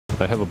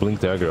I have a blink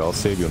dagger, I'll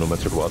save you no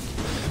matter what.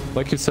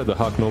 Like you said, the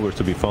Hawk nowhere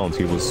to be found.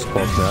 He was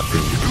caught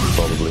napping,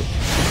 probably.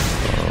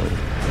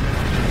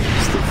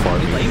 Still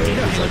farming.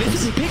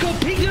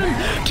 Pick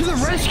him to the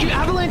rescue.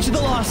 Avalanche to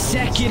the last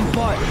second,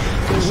 but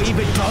the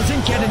Weaver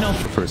doesn't get enough.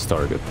 First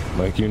target.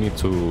 Like you need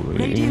to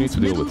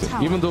deal with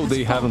him. Even though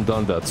they haven't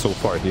done that so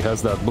far. He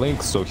has that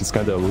blink, so he's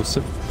kind of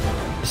elusive.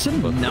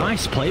 Some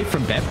nice play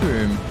from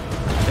BetBoom.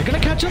 They're gonna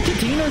catch up to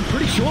Dino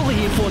pretty shortly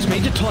here. Force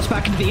Major toss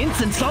back into the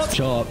instant stop.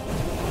 Shot.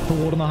 The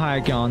ward on the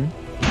higher gun.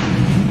 Give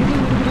a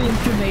little bit of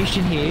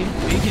information here.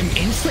 Big him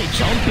instantly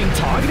jumping,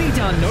 targeting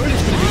down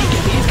Notice, but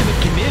BKB is gonna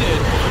be committed.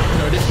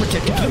 Notice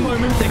protected for the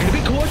moment. They're gonna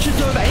be cautious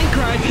over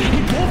Ankrad.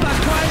 He pulled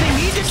back prior. They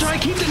need to try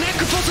and keep the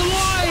Necrophos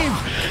alive.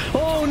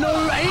 Oh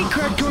no,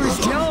 Ankrad goes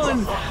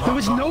down. There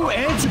was no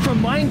answer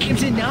from Mind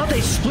Games, and now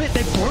they split.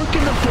 They've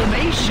broken the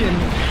formation.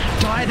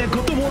 They've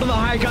got the ward on the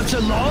high gun, so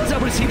Lars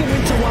able to see the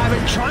Winter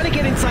Wyvern trying to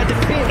get inside the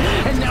pit,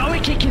 and now he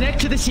can connect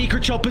to the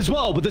secret shop as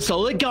well with the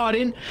Solid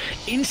Guardian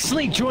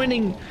instantly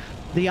joining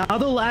the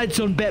other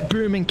lads on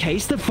BetBoom in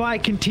case the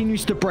fight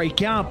continues to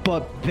break out.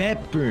 But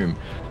BetBoom,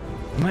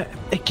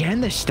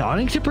 again, they're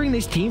starting to bring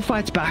these team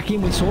fights back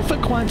in. We saw for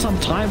quite some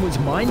time was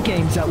Mind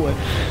Games that were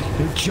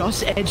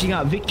just edging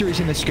out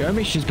victories in the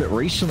skirmishes, but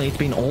recently it's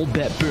been all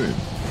BetBoom.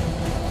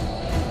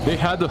 They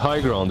had the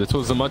high ground. It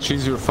was a much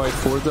easier fight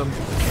for them.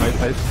 I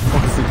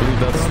honestly believe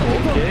that's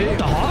okay.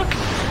 The Hawk,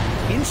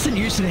 instant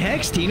use of the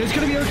Hex. Dino's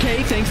going to be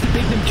okay thanks to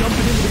Big them jumping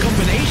into the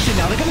combination.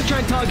 Now they're going to try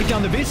and target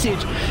down the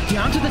Visage.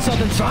 Down to the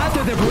southern side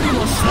though, they've already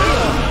lost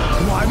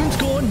Slayer. Wyvern's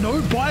gone, no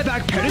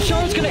buyback.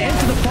 Pedishar's going to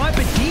enter the fight,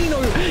 but Dino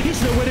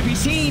is nowhere to be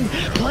seen.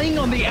 Playing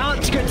on the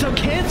outskirts, they'll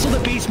cancel the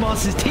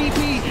Beastmaster's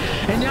TP.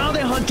 And now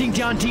they're hunting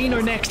down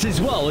Dino next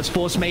as well as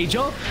Force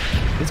Major.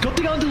 He's got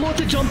the Underlord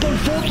to jump on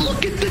forward.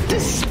 Look at the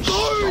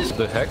dispose!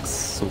 The Hex,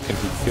 so can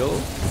he kill?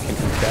 Can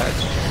he catch?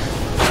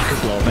 They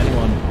could blow up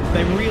anyone.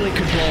 They really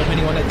could blow up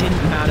anyone. It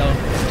didn't matter.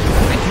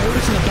 Look at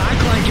Notice in the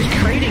backline just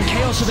creating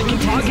chaos so they can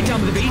target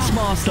down with the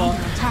Beastmaster.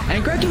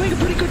 And Greg doing a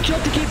pretty good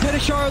job to keep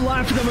Pedishar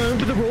alive for the moment,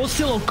 but the Raw's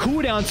still on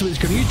cooldown, so he's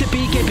going to use the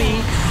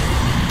BKB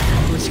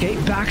to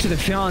escape back to the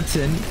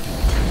fountain.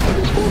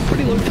 All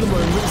pretty low for the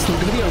moment, still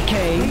gonna be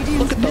okay.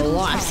 Look at the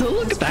life, so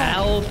look at the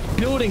health.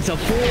 Buildings are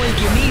falling,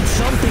 you need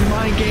something,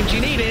 Mind Games,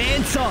 you need an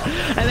answer,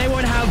 and they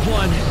won't have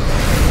one.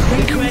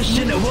 The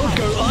question will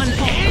go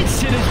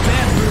unanswered as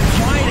BetBoom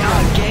find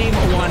out game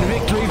 1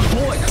 victory,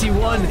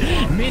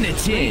 41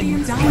 minutes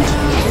in.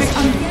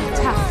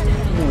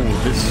 Ooh,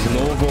 this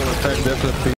snowball effect definitely